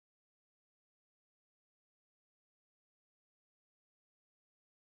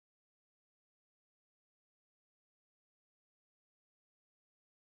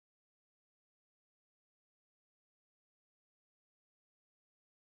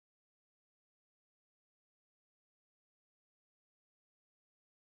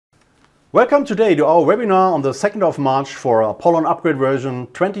Welcome today to our webinar on the 2nd of March for APOLLON upgrade version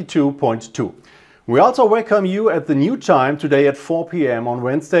 22.2. We also welcome you at the new time today at 4 p.m. on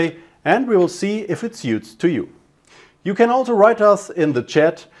Wednesday, and we will see if it suits to you. You can also write us in the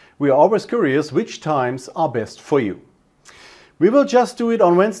chat. We are always curious which times are best for you. We will just do it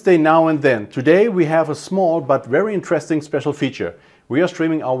on Wednesday now and then. Today we have a small but very interesting special feature. We are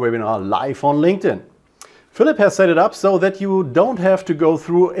streaming our webinar live on LinkedIn. Philip has set it up so that you don't have to go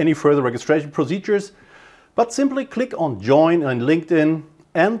through any further registration procedures, but simply click on Join on LinkedIn,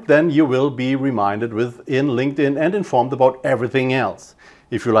 and then you will be reminded within LinkedIn and informed about everything else.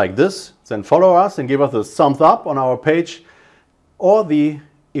 If you like this, then follow us and give us a thumbs up on our page or the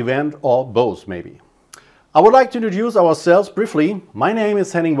event, or both maybe. I would like to introduce ourselves briefly. My name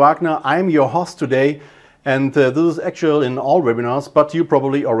is Henning Wagner. I'm your host today, and this is actual in all webinars, but you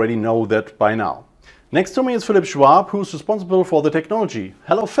probably already know that by now. Next to me is Philip Schwab, who's responsible for the technology.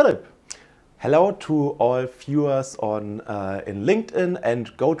 Hello, Philip. Hello to all viewers on in LinkedIn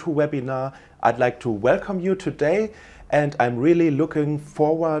and GoToWebinar. I'd like to welcome you today, and I'm really looking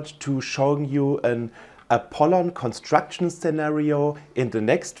forward to showing you an APOLLON construction scenario in the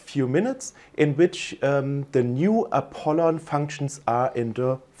next few minutes, in which the new APOLLON functions are in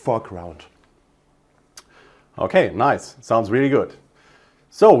the foreground. Okay, nice. Sounds really good.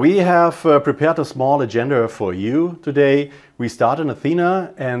 So we have prepared a small agenda for you today. We start in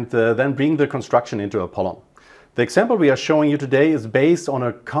Athena and then bring the construction into APOLLON. The example we are showing you today is based on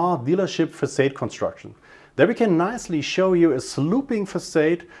a car dealership facade construction. There we can nicely show you a sloping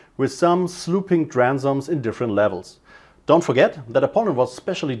facade with some sloping transoms in different levels. Don't forget that APOLLON was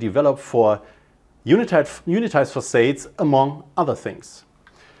specially developed for unitized facades, among other things.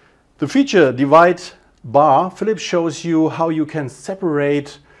 The feature divide bar, Philip shows you how you can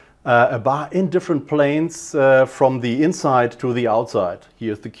separate a bar in different planes from the inside to the outside.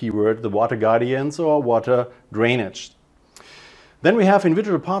 Here's the keyword, the water gradients or water drainage. Then we have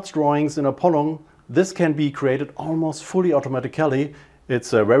individual parts drawings in APOLLON. This can be created almost fully automatically.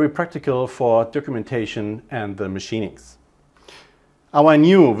 It's very practical for documentation and the machinings. Our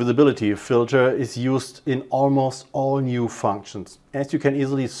new visibility filter is used in almost all new functions, as you can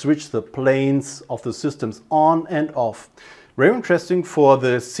easily switch the planes of the systems on and off. Very interesting for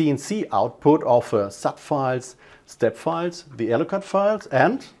the CNC output of subfiles, step files, the AutoCAD files,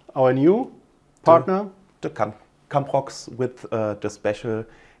 and our new partner, the Camprox with the special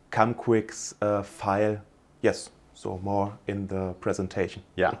CamQuicks file. Yes, so more in the presentation.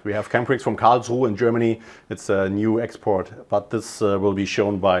 Yeah, we have CamQuicks from Karlsruhe in Germany. It's a new export, but this will be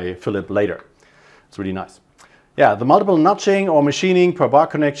shown by Philip later. It's really nice. Yeah, the multiple notching or machining per bar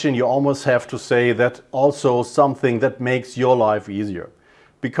connection, you almost have to say that also something that makes your life easier.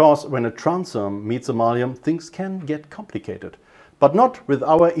 Because when a transom meets a mullion, things can get complicated, but not with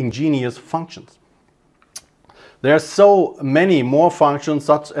our ingenious functions. There are so many more functions,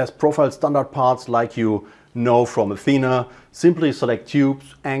 such as profile standard parts like you know from Athena. Simply select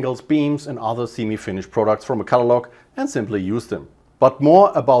tubes, angles, beams and other semi-finished products from a catalog and simply use them. But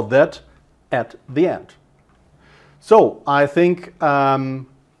more about that at the end. So I think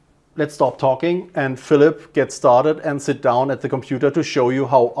let's stop talking and Philip get started and sit down at the computer to show you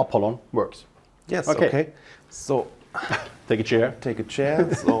how APOLLON works. Yes, okay. So take a chair. Take a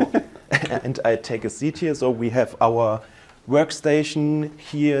chair. So and I take a seat here. So we have our workstation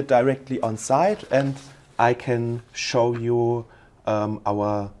here directly on site, and I can show you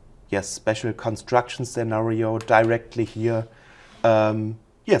our special construction scenario directly here.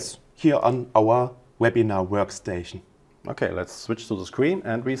 Here on our webinar workstation. Okay, let's switch to the screen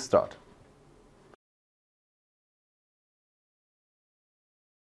and we start.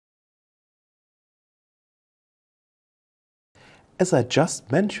 As I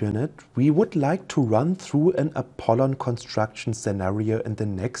just mentioned it, we would like to run through an APOLLON construction scenario in the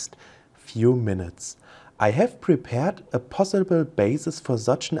next few minutes. I have prepared a possible basis for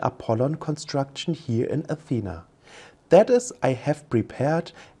such an APOLLON construction here in Athena. That is, I have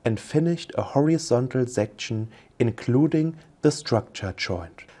prepared and finished a horizontal section including the structure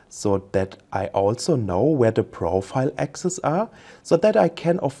joint, so that I also know where the profile axes are, so that I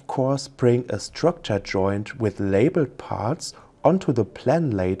can of course bring a structure joint with labeled parts onto the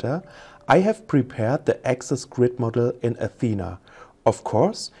plan later. I have prepared the axis grid model in Athena. Of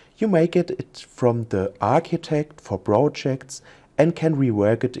course, you may get it from the architect for projects and can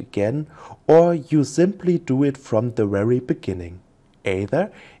rework it again, or you simply do it from the very beginning,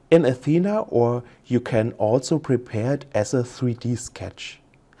 either in Athena, or you can also prepare it as a 3D sketch.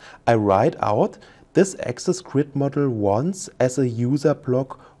 I write out this axis grid model once as a user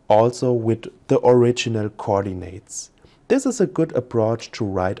block, also with the original coordinates. This is a good approach to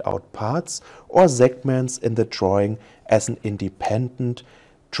write out parts or segments in the drawing as an independent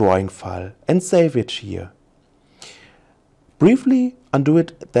drawing file and save it here. Briefly undo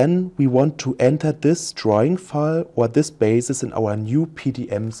it, then we want to enter this drawing file or this basis in our new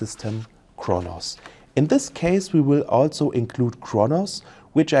PDM system Chronos. In this case we will also include Chronos,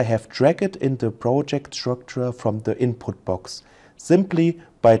 which I have dragged in the project structure from the input box, simply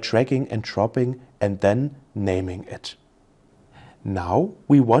by dragging and dropping and then naming it. Now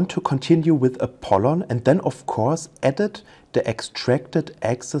we want to continue with APOLLON and then of course edit the extracted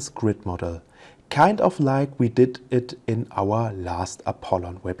axis grid model, kind of like we did it in our last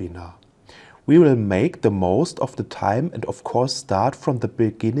APOLLON webinar. We will make the most of the time and of course start from the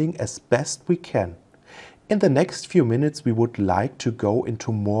beginning as best we can. In the next few minutes we would like to go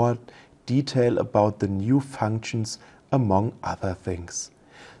into more detail about the new functions among other things.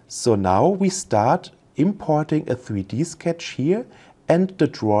 So now we start importing a 3D sketch here and the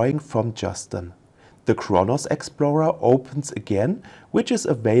drawing from Justin. The Chronos Explorer opens again, which is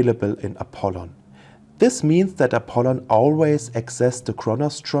available in APOLLON. This means that APOLLON always accesses the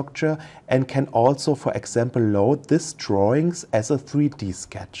Chronos structure and can also, for example, load these drawings as a 3D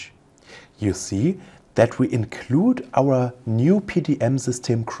sketch. You see that we include our new PDM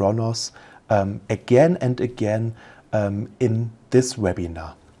system Chronos again and again in this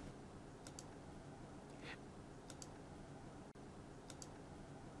webinar.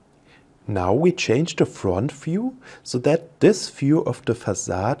 Now we change the front view so that this view of the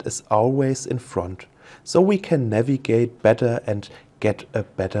facade is always in front, so we can navigate better and get a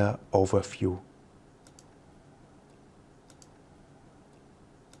better overview.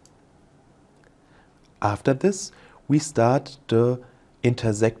 After this, we start the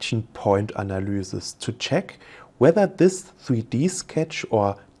intersection point analysis to check whether this 3D sketch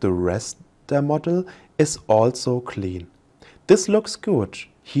or the raster model is also clean. This looks good.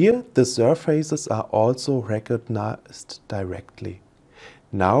 Here the surfaces are also recognized directly.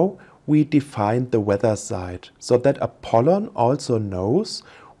 Now we define the weather side so that APOLLON also knows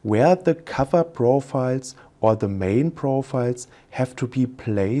where the cover profiles or the main profiles have to be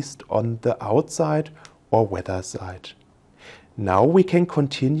placed on the outside or weather side. Now we can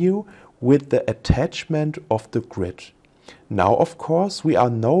continue with the attachment of the grid. Now of course we are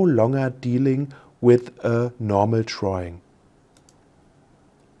no longer dealing with a normal drawing.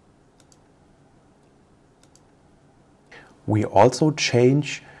 We also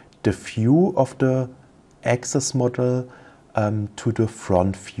change the view of the axis model to the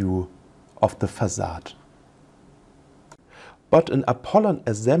front view of the facade. But an APOLLON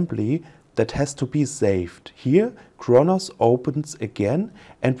assembly that has to be saved. Here Chronos opens again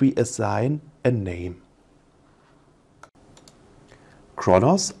and we assign a name.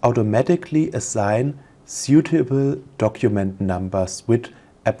 Chronos automatically assign suitable document numbers with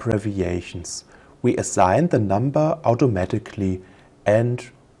abbreviations. We assign the number automatically and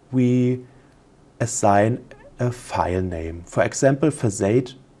we assign a file name. For example,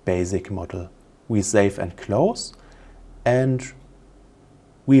 facade basic model. We save and close and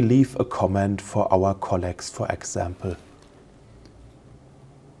we leave a comment for our colleagues, for example.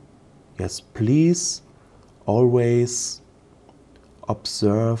 Yes, please always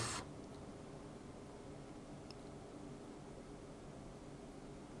observe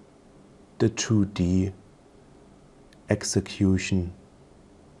the 2D execution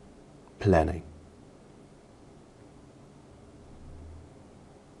planning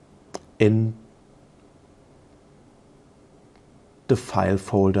in the file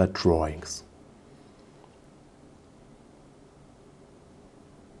folder drawings.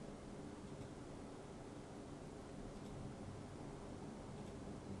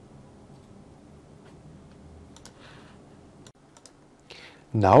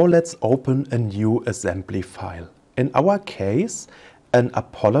 Now let's open a new assembly file. In our case, an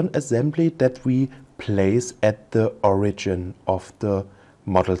APOLLON assembly that we place at the origin of the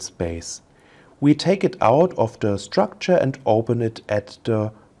model space. We take it out of the structure and open it at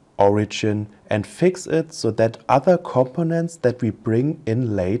the origin and fix it so that other components that we bring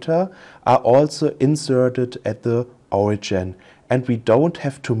in later are also inserted at the origin and we don't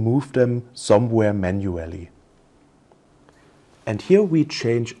have to move them somewhere manually. And here we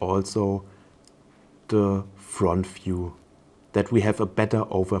change also the front view, that we have a better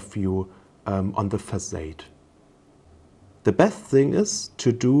overview on the facade. The best thing is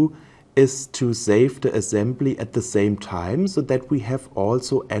to save the assembly at the same time so that we have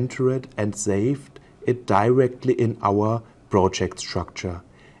also entered and saved it directly in our project structure.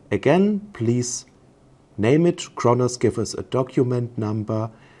 Again, please name it. Chronos gives us a document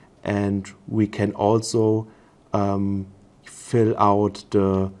number and we can also fill out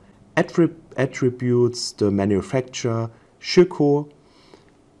the attributes, the manufacturer, Schüco,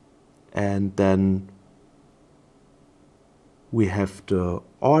 and then we have the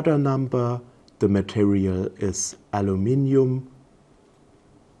order number, the material is aluminium,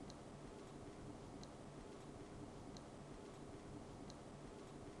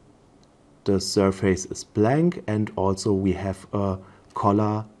 the surface is blank, and also we have a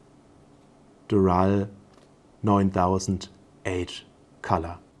color, the RAL 9008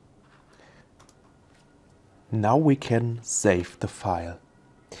 color. Now we can save the file.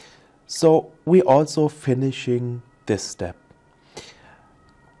 So we also finishing this step.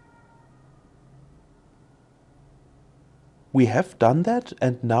 We have done that,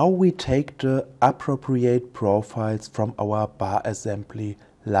 and now we take the appropriate profiles from our bar assembly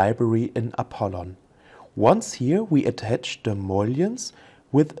library in APOLLON. Once here we attach the mullions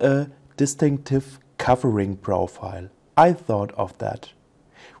with a distinctive covering profile. I thought of that.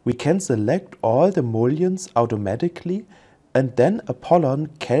 We can select all the mullions automatically, and then APOLLON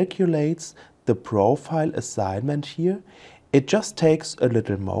calculates the profile assignment here. It just takes a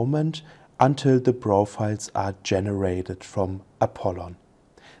little moment until the profiles are generated from APOLLON.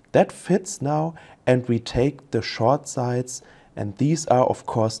 That fits now, and we take the short sides, and these are of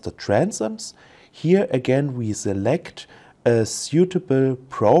course the transoms. Here again we select a suitable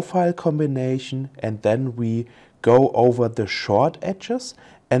profile combination, and then we go over the short edges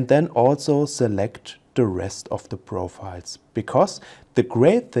and then also select the rest of the profiles. Because the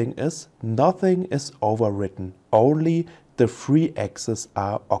great thing is nothing is overwritten, only the free axes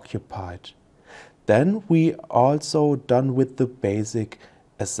are occupied. Then we also done with the basic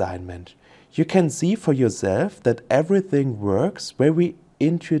assignment. You can see for yourself that everything works very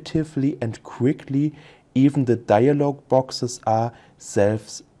intuitively and quickly. Even the dialog boxes are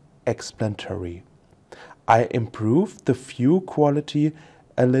self-explanatory. I improved the view quality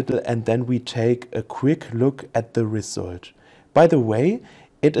a little, and then we take a quick look at the result. By the way,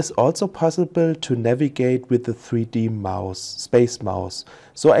 it is also possible to navigate with the 3D mouse, space mouse,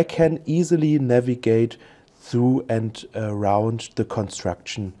 so I can easily navigate through and around the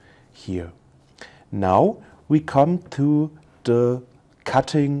construction here. Now we come to the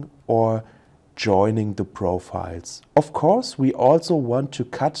cutting or joining the profiles. Of course, we also want to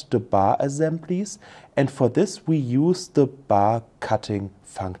cut the bar assemblies, and for this we use the bar cutting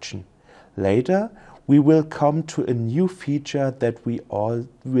function. Later we will come to a new feature that we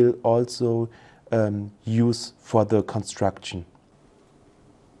will also use for the construction.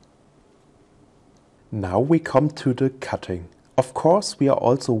 Now we come to the cutting. Of course, we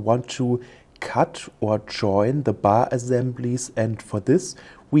also want to cut or join the bar assemblies, and for this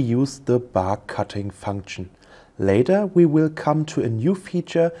we use the bar cutting function. Later we will come to a new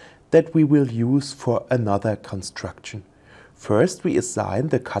feature that we will use for another construction. First we assign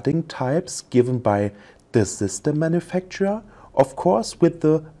the cutting types given by the system manufacturer, of course with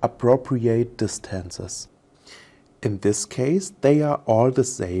the appropriate distances. In this case they are all the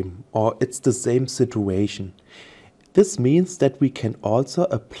same, or it's the same situation. This means that we can also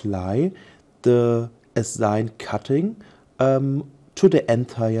apply the assigned cutting to the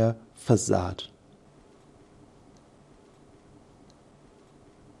entire facade.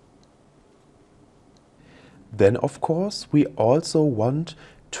 Then of course we also want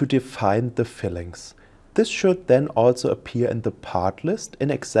to define the fillings. This should then also appear in the part list,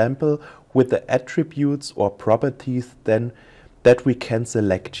 in example with the attributes or properties then that we can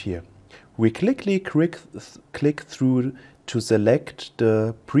select here. We click through to select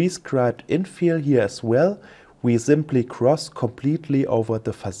the prescribed infill here as well. We simply cross completely over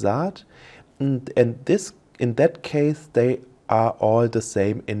the facade, and in that case they are all the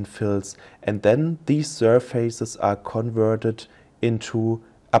same infills, and then these surfaces are converted into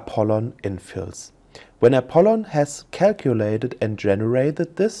APOLLON infills. When APOLLON has calculated and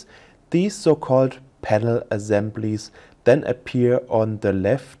generated this, these so-called panel assemblies then appear on the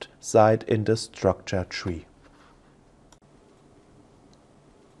left side in the structure tree.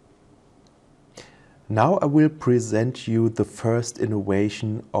 Now I will present you the first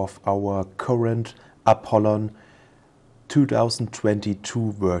innovation of our current APOLLON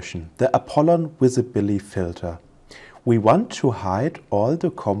 2022 version, the APOLLON visibility filter. We want to hide all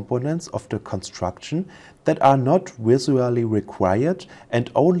the components of the construction that are not visually required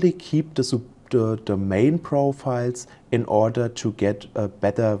and only keep the main profiles in order to get a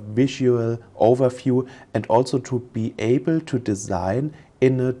better visual overview and also to be able to design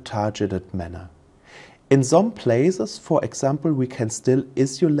in a targeted manner. In some places, for example, we can still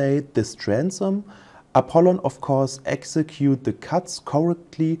isolate this transom. APOLLON of course execute the cuts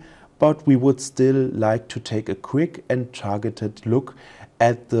correctly, but we would still like to take a quick and targeted look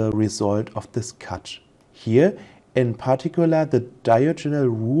at the result of this cut. Here, in particular, the diagonal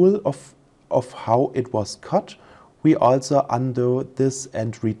rule of how it was cut, we also undo this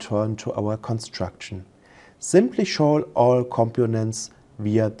and return to our construction. Simply show all components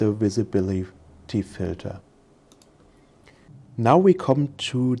via the visibility filter. Now we come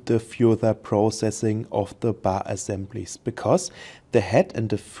to the further processing of the bar assemblies, because the head and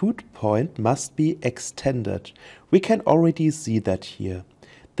the foot point must be extended. We can already see that here.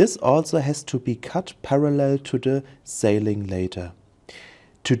 This also has to be cut parallel to the sailing later.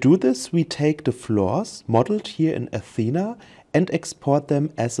 To do this, we take the floors modeled here in Athena and export them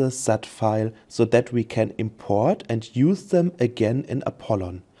as a ZAT file so that we can import and use them again in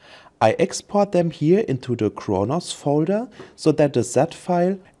APOLLON. I export them here into the Kronos folder so that the ZAT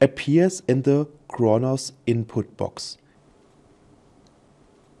file appears in the Kronos input box.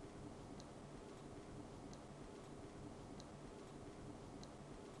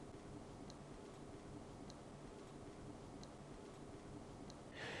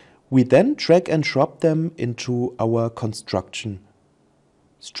 We then drag and drop them into our construction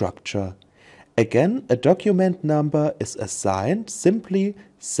structure. Again, a document number is assigned. Simply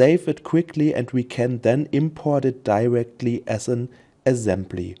save it quickly and we can then import it directly as an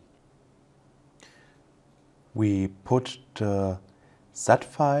assembly. We put the ZAT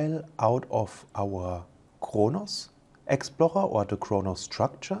file out of our Kronos Explorer or the Kronos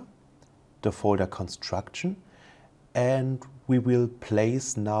structure, the folder construction, and we will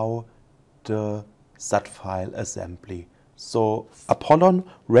place now the ZAT file assembly. So APOLLON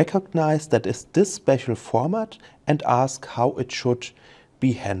recognized that is this special format and ask how it should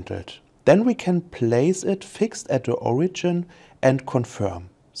be handled. Then we can place it fixed at the origin and confirm.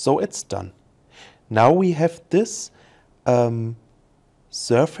 So it's done. Now we have this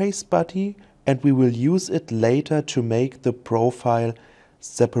surface body and we will use it later to make the profile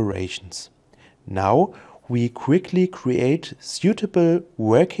separations. Now we quickly create suitable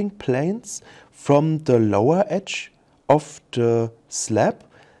working planes from the lower edge of the slab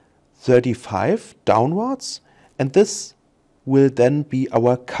 35 downwards, and this will then be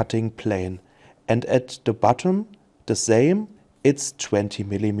our cutting plane, and at the bottom the same, it's 20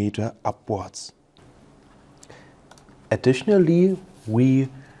 mm upwards. Additionally, we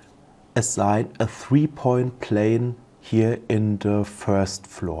assign a 3-point plane here in the first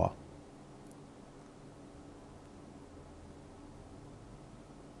floor.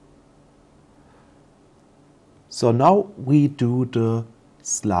 So now we do the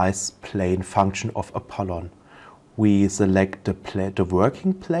slice plane function of APOLLON. We select the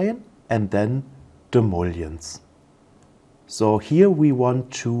working plane and then the mullions. So here we want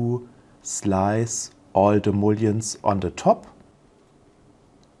to slice all the mullions on the top.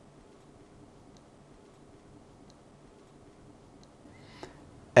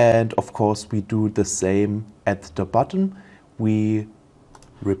 And of course we do the same at the bottom. We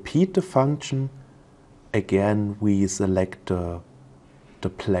repeat the function. Again, we select the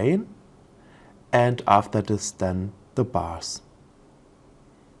plane, and after this then the bars.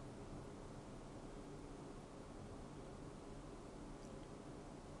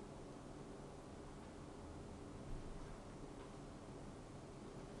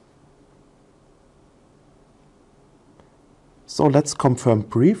 So let's confirm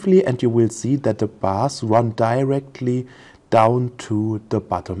briefly, and you will see that the bars run directly down to the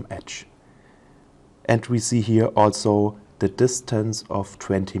bottom edge. And we see here also the distance of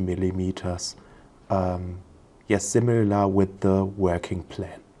 20 millimeters. Yes, similar with the working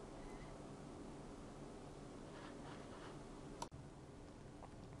plane.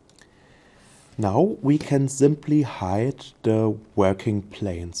 Now we can simply hide the working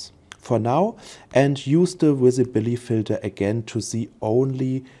planes for now and use the visibility filter again to see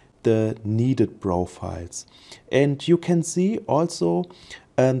only the needed profiles. And you can see also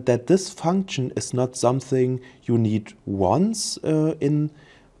that this function is not something you need once in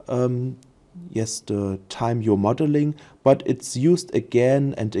the time you're modeling, but it's used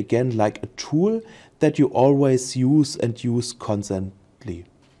again and again like a tool that you always use and use constantly.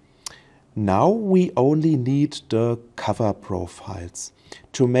 Now we only need the cover profiles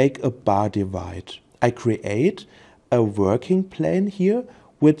to make a bar divide. I create a working plane here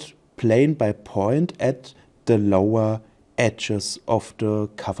with plane by point at the lower edges of the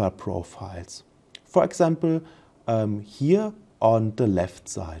cover profiles. For example, here on the left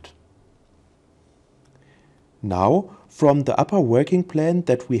side. Now, from the upper working plane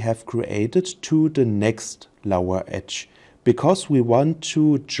that we have created to the next lower edge, because we want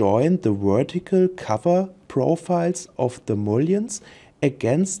to join the vertical cover profiles of the mullions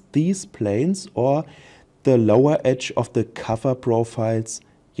against these planes or the lower edge of the cover profiles,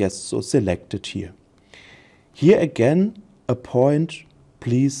 yes, so selected here. Here again, a point,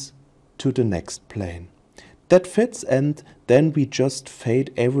 please, to the next plane. That fits, and then we just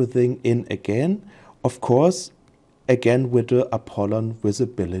fade everything in again, of course, again with the APOLLON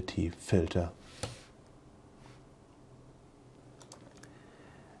visibility filter.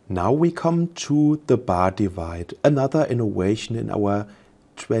 Now we come to the bar divide, another innovation in our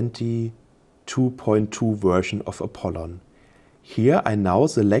 22.2 version of APOLLON. Here I now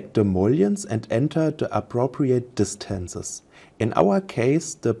select the mullions and enter the appropriate distances. In our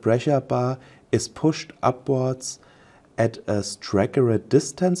case, the pressure bar is pushed upwards at a staggered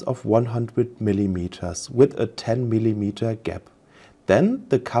distance of 100 millimeters with a 10 millimeter gap. Then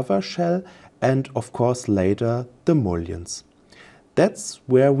the cover shell and of course later the mullions. That's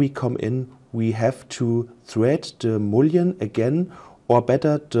where we come in. We have to thread the mullion again, or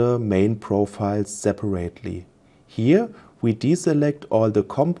better the main profiles separately. Here we deselect all the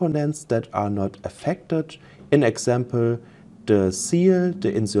components that are not affected, in example the seal,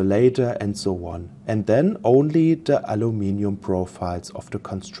 the insulator and so on, and then only the aluminium profiles of the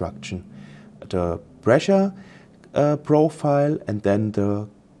construction, the pressure profile and then the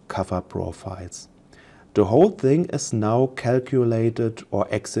cover profiles. The whole thing is now calculated or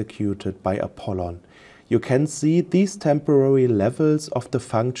executed by APOLLON. You can see these temporary levels of the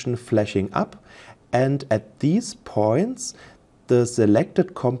function flashing up, and at these points the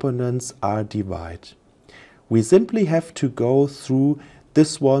selected components are divided. We simply have to go through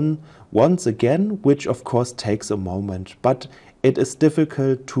this one once again, which of course takes a moment, but it is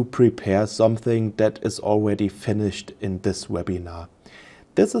difficult to prepare something that is already finished in this webinar.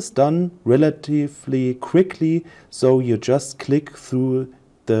 This is done relatively quickly, so you just click through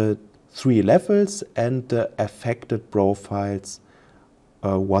the 3 levels and the affected profiles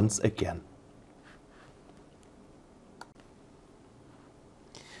once again.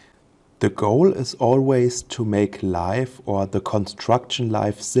 The goal is always to make life or the construction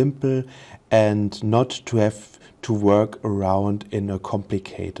life simple and not to have to work around in a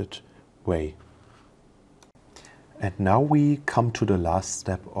complicated way. And now we come to the last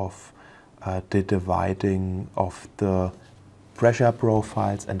step of the dividing of the pressure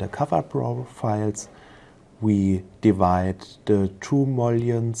profiles and the cover profiles. We divide the 2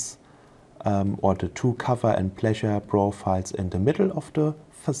 mullions or the 2 cover and pressure profiles in the middle of the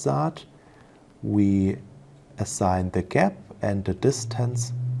facade. We assign the gap and the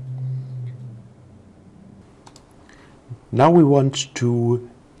distance. Now we want to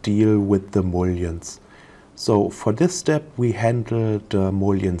deal with the mullions. So for this step we handle the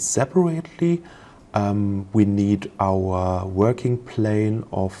mullions separately. We need our working plane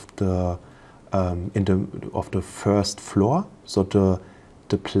of the first floor, so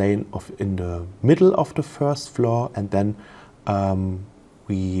the plane in the middle of the first floor, and then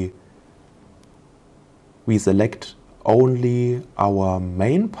we select only our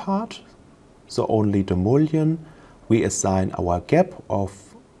main part, so only the mullion. We assign our gap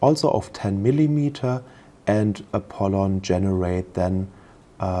also of 10 millimeter, and APOLLON generate then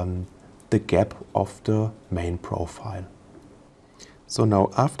the gap of the main profile. So now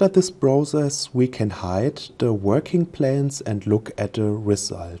after this process we can hide the working planes and look at the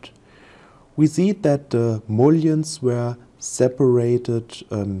result. We see that the mullions were separated,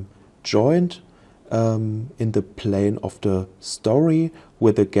 joined in the plane of the story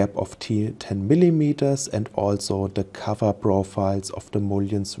with a gap of 10 millimeters, and also the cover profiles of the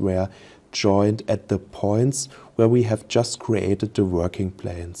mullions were joined at the points where we have just created the working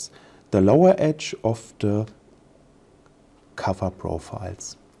planes, the lower edge of the cover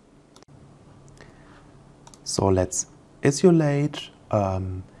profiles. So let's isolate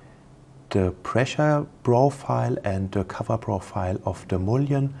the pressure profile and the cover profile of the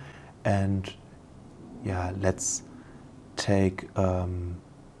mullion, and let's take a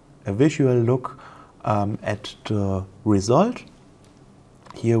visual look at the result.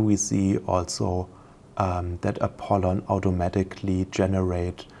 Here we see also that APOLLON automatically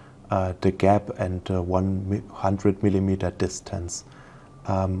generate the gap and the 100 millimeter distance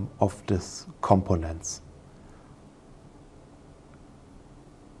of these components.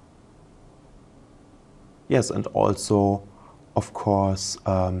 Yes, and also of course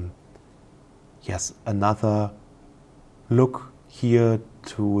another look here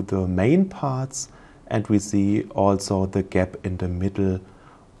to the main parts, and we see also the gap in the middle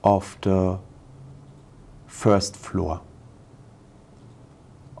of the first floor.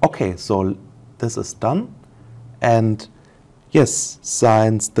 Okay, so this is done, and Yes,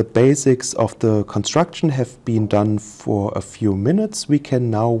 since the basics of the construction have been done for a few minutes, we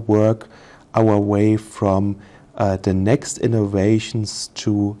can now work our way from the next innovations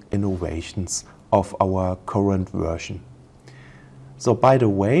to innovations of our current version. So by the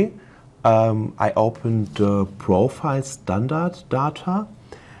way, I opened the profile standard data,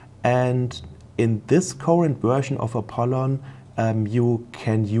 and in this current version of APOLLON, you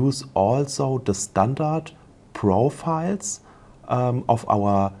can use also the standard profiles of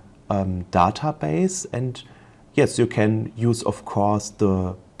our database. And yes, you can use, of course,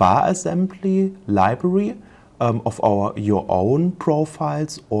 the bar assembly library of your own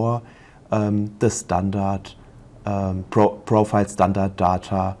profiles, or the standard profile standard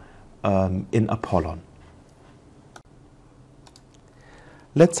data in APOLLON.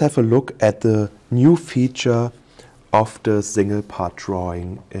 Let's have a look at the new feature of the single part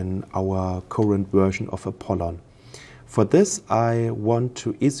drawing in our current version of APOLLON. For this, I want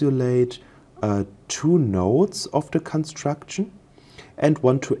to isolate two nodes of the construction and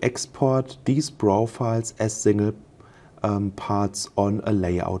want to export these profiles as single parts on a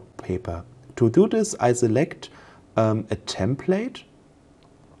layout paper. To do this, I select a template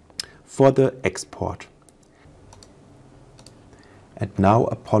for the export. And now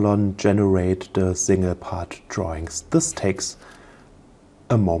APOLLON generates the single part drawings. This takes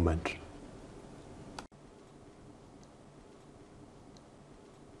a moment.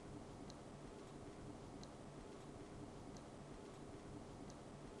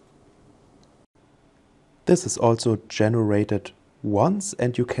 This is also generated once,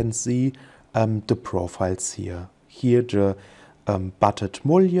 and you can see the profiles here. Here the butted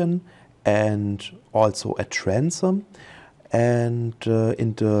mullion and also a transom. And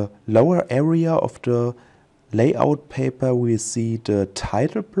in the lower area of the layout paper, we see the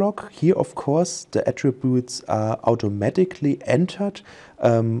title block. Here, of course, the attributes are automatically entered.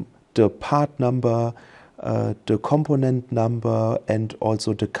 The part number, the component number, and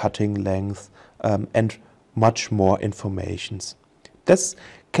also the cutting length, and much more informations. This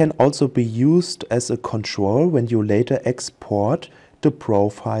can also be used as a control when you later export the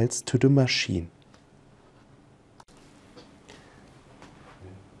profiles to the machine.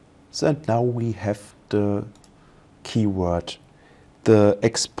 So and now we have the keyword, the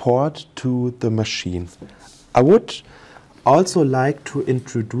export to the machine. I would also like to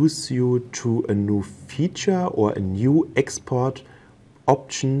introduce you to a new feature or a new export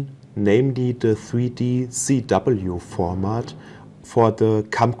option, namely the 3D CW format for the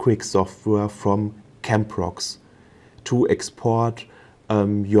CamQuick software from Camprox to export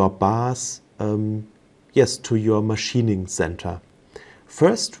your bars to your machining center.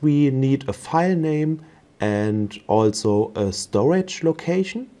 First, we need a file name and also a storage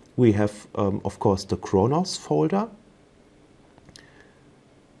location. We have, of course, the Kronos folder.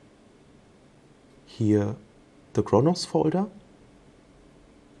 Here, the Kronos folder.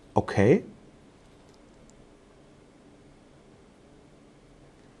 Okay.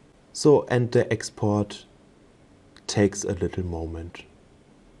 So, and the export takes a little moment.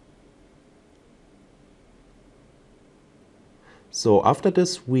 So after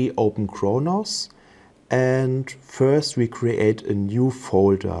this, we open Kronos, and first we create a new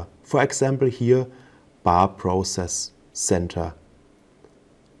folder. For example, here, bar process center,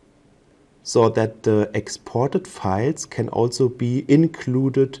 so that the exported files can also be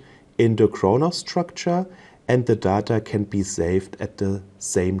included in the Kronos structure and the data can be saved at the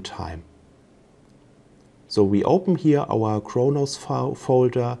same time. So we open here our Kronos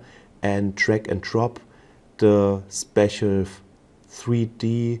folder and drag and drop the special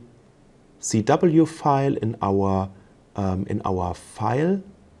 3D CW file in our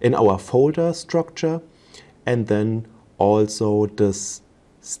folder structure, and then also the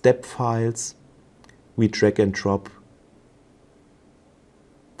step files. We drag and drop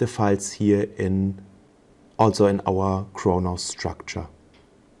the files here also in our Kronos structure.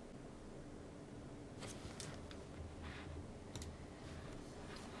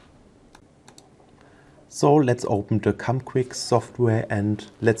 So let's open the CamQuick software and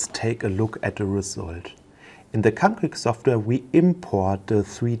let's take a look at the result. In the CamQuick software, we import the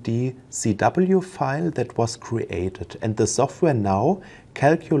 3D CW file that was created, and the software now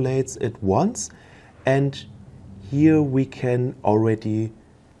calculates it once, and here we can already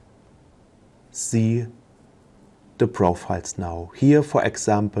see the profiles now. Here, for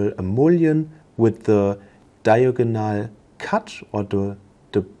example, a mullion with the diagonal cut or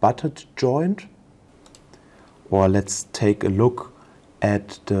the butted joint. Or let's take a look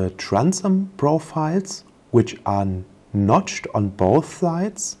at the transom profiles, which are notched on both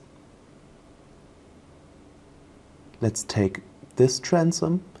sides. let's take this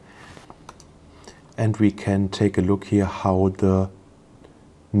transom and we can take a look here how the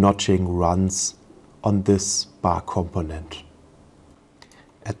notching runs on this bar component.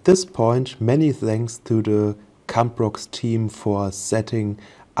 At this point, many thanks to the Camprox team for setting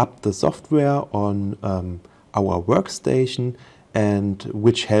up the software on our workstation, and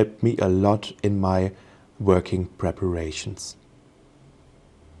which helped me a lot in my working preparations.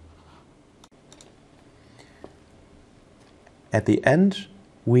 At the end,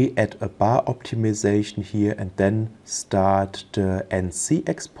 we add a bar optimization here and then start the NC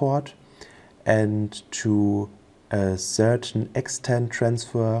export, and to a certain extent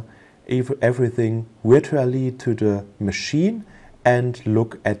transfer everything virtually to the machine and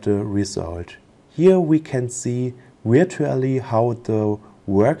look at the result. Here we can see virtually how the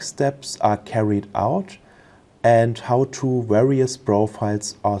work steps are carried out and how two various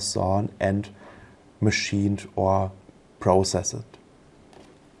profiles are sawn and machined or processed.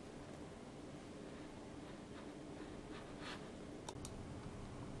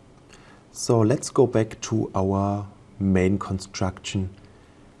 So let's go back to our main construction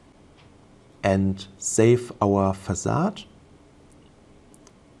and save our facade.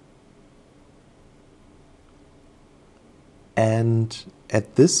 And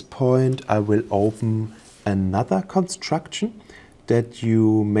at this point I will open another construction that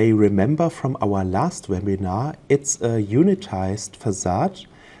you may remember from our last webinar. It's a unitized facade,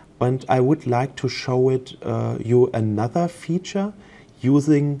 and I would like to show it you another feature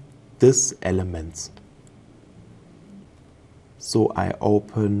using these elements. So I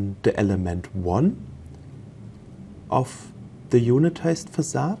open the element 1 of the unitized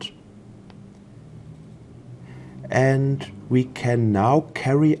facade, and we can now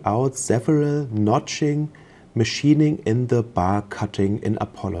carry out several notching machining in the bar cutting in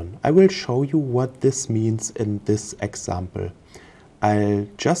APOLLON. I will show you what this means in this example. I'll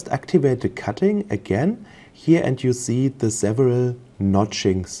just activate the cutting again here, and you see the several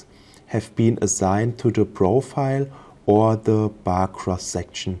notchings have been assigned to the profile or the bar cross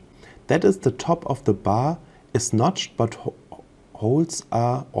section. That is, the top of the bar is notched, but holes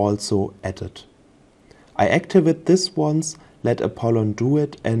are also added. I activate this once, let APOLLON do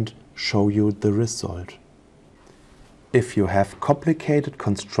it and show you the result. If you have complicated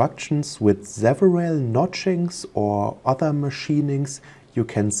constructions with several notchings or other machinings, you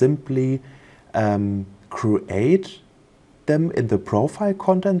can simply create them in the Profile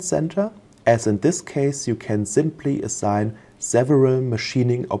Content Center. As in this case, you can simply assign several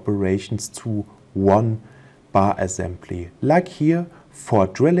machining operations to one bar assembly. Like here, 4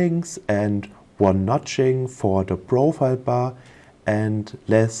 drillings and 1 notching for the profile bar. And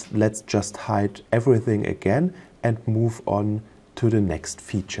let's just hide everything again and move on to the next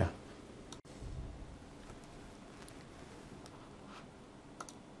feature.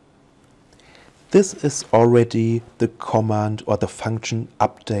 This is already the command or the function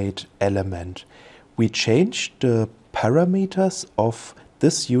update element. We changed the parameters of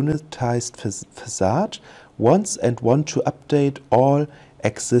this unitized facade once and want to update all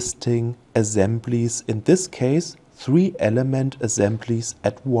existing assemblies, in this case 3 element assemblies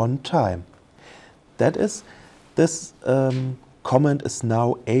at one time. That is, this command is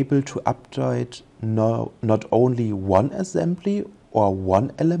now able to update not only one assembly or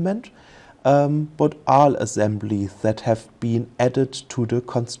one element, but all assemblies that have been added to the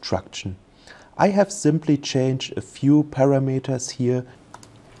construction. I have simply changed a few parameters here.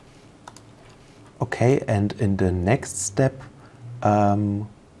 Okay, and in the next step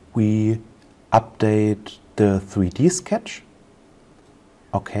we update the 3D sketch.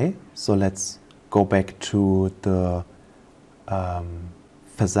 Okay, so let's go back to the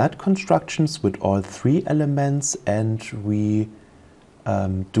facade constructions with all 3 elements, and we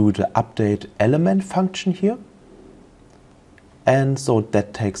do the update element function here. And so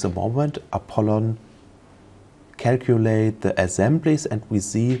that takes a moment. APOLLON calculate the assemblies and we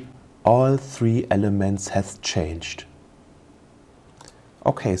see all 3 elements has changed.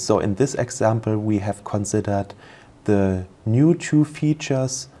 Okay, so in this example we have considered the new 2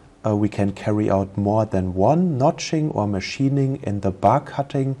 features. We can carry out more than 1 notching or machining in the bar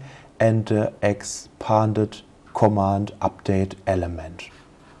cutting and the expanded command update element.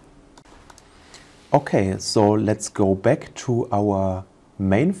 Okay, so let's go back to our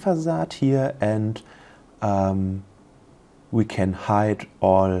main facade here, and we can hide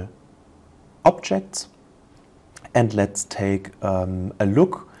all objects, and let's take a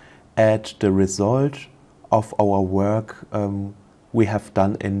look at the result of our work we have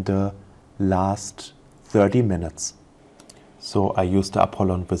done in the last 30 minutes. So I used the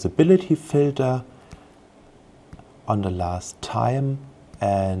APOLLON visibility filter on the last time,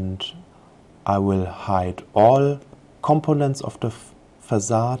 and I will hide all components of the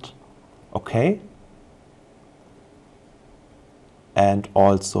facade. Okay. And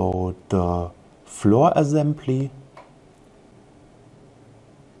also the floor assembly.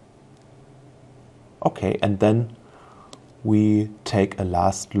 Okay, and then we take a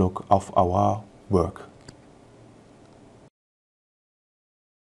last look of our work.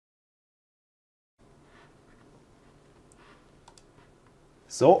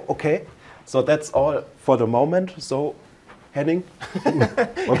 So, okay, so that's all for the moment. So, Henning,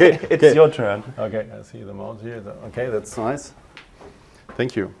 Okay, it's your turn. Okay, I see the mouse here. Okay, that's nice.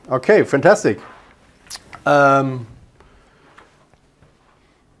 Thank you. Okay, fantastic. Thank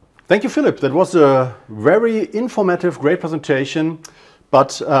you, Philip. That was a very informative, great presentation.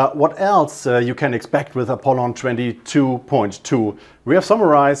 But what else you can expect with APOLLON 22.2? We have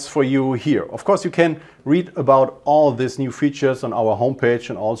summarized for you here. Of course, you can read about all these new features on our homepage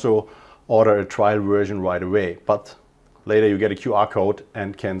and also order a trial version right away. But later you get a QR code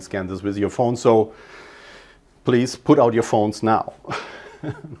and can scan this with your phone. So please put out your phones now.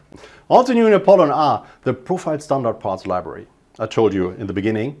 Also new in APOLLON are the profile standard parts library. I told you in the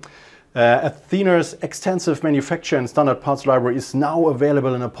beginning. Athena's extensive manufacture and standard parts library is now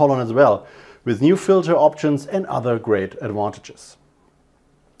available in APOLLON as well, with new filter options and other great advantages.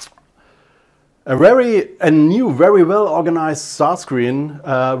 A new, very well organized start screen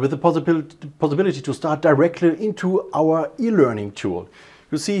with the possibility to start directly into our e-learning tool.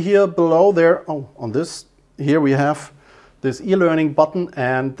 You see here below there, on this, here we have this e-learning button,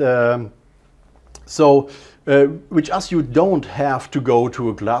 and which as you don't have to go to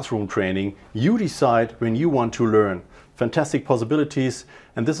a classroom training, you decide when you want to learn. Fantastic possibilities,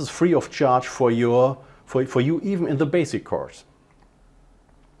 and this is free of charge for you even in the basic course.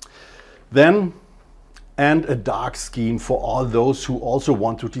 Then, and a dark scheme for all those who also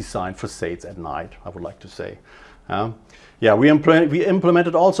want to design facades at night, I would like to say. Yeah, we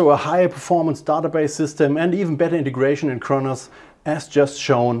implemented also a higher performance database system and even better integration in Kronos, as just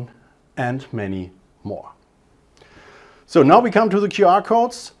shown, and many more. So now we come to the QR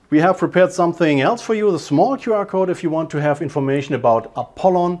codes. We have prepared something else for you, the small QR code. If you want to have information about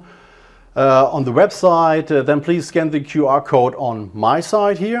APOLLON on the website, then please scan the QR code on my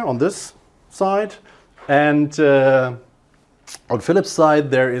side here, on this side. And on Philip's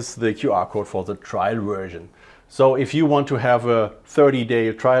side, there is the QR code for the trial version. So if you want to have a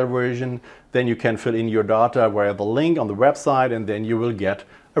 30-day trial version, then you can fill in your data via the link on the website, and then you will get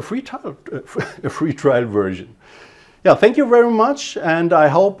a free trial version. Yeah, thank you very much, and I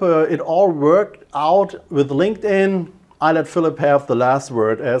hope it all worked out with LinkedIn. I let Philip have the last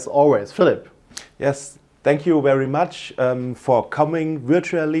word as always. Philip. Yes, thank you very much for coming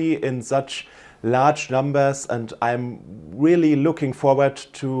virtually in such large numbers, and I'm really looking forward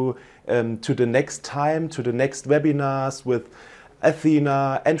to the next time, to the next webinars with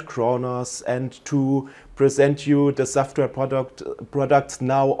Athena and Kronos, and to present you the software products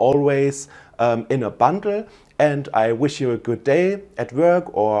now always in a bundle. And I wish you a good day at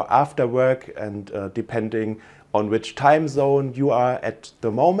work or after work, and depending on which time zone you are at the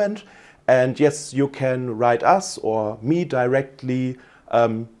moment. And yes, you can write us or me directly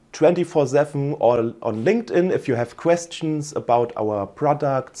 24/7 or on LinkedIn if you have questions about our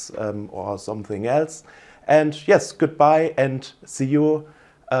products or something else. And yes, goodbye and see you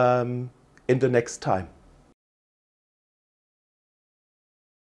in the next time.